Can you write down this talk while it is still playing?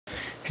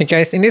Hey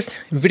guys, in this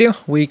video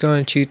we're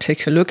going to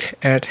take a look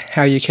at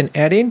how you can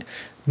add in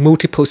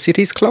multiple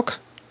cities clock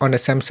on the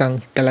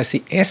Samsung Galaxy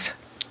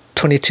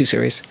S22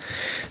 series.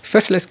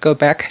 First, let's go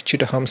back to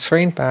the home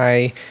screen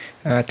by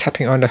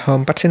tapping on the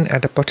home button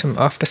at the bottom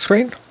of the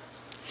screen.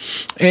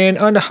 And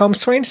on the home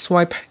screen,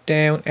 swipe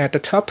down at the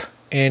top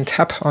and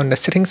tap on the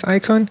settings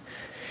icon.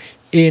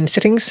 In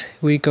settings,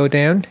 we go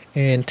down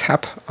and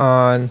tap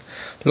on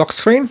lock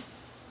screen.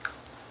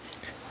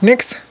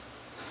 Next,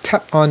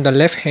 tap on the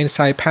left hand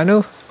side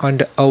panel on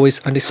the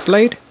always on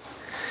display.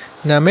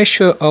 Now make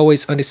sure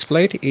always on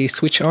display is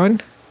switched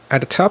on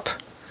at the top.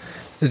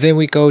 Then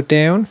we go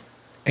down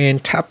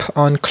and tap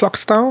on clock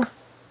style.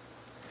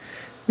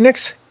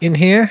 Next, in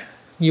here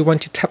you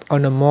want to tap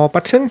on the more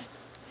button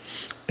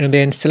and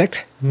then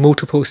select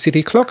multiple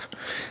city clock.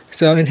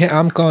 So in here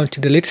I'm going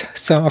to delete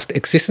some of the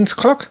existing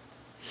clock.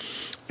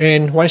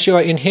 And once you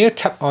are in here,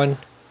 tap on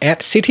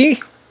add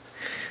city.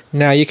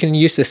 Now you can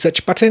use the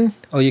search button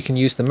or you can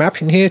use the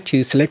map in here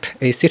to select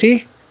a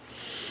city.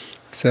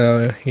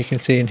 So you can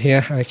see in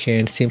here I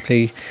can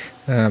simply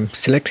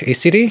select a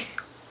city,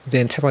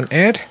 then tap on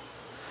add,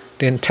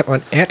 then tap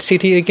on add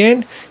city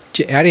again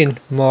to add in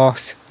more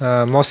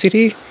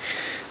city.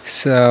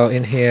 So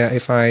in here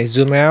if I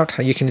zoom out,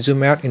 you can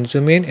zoom out and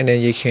zoom in, and then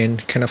you can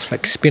kind of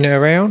like spin it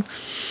around.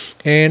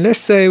 And let's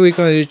say we're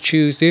going to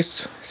choose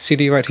this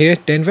city right here,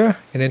 Denver,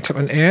 and then tap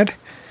on add,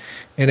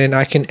 and then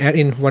I can add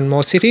in one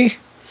more city.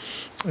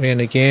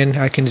 And again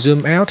I can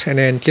zoom out and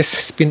then just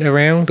spin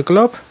around the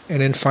globe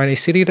and then find a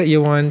city that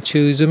you want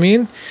to zoom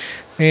in,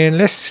 and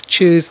let's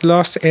choose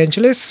Los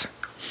Angeles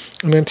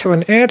and then tap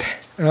on add.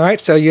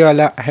 Alright, so you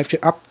have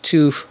to up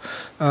to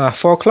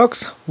 4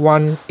 clocks.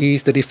 One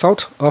is the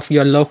default of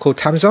your local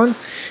time zone,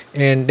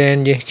 and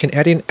then you can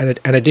add in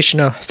an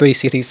additional 3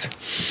 cities.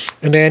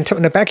 And then tap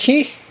on the back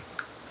key,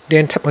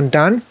 then tap on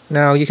done.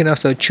 Now you can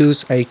also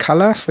choose a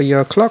color for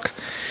your clock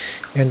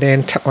and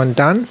then tap on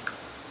done,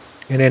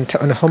 and then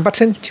tap on the home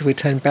button to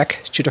return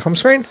back to the home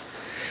screen.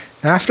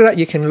 After that,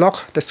 you can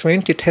lock the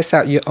screen to test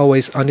out your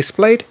always on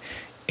display.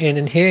 And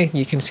in here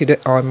you can see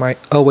that on my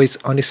always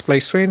on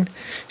display screen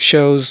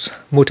shows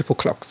multiple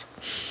clocks.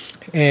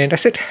 And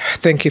that's it.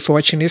 Thank you for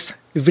watching this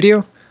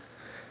video.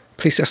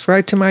 Please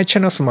subscribe to my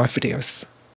channel for more videos.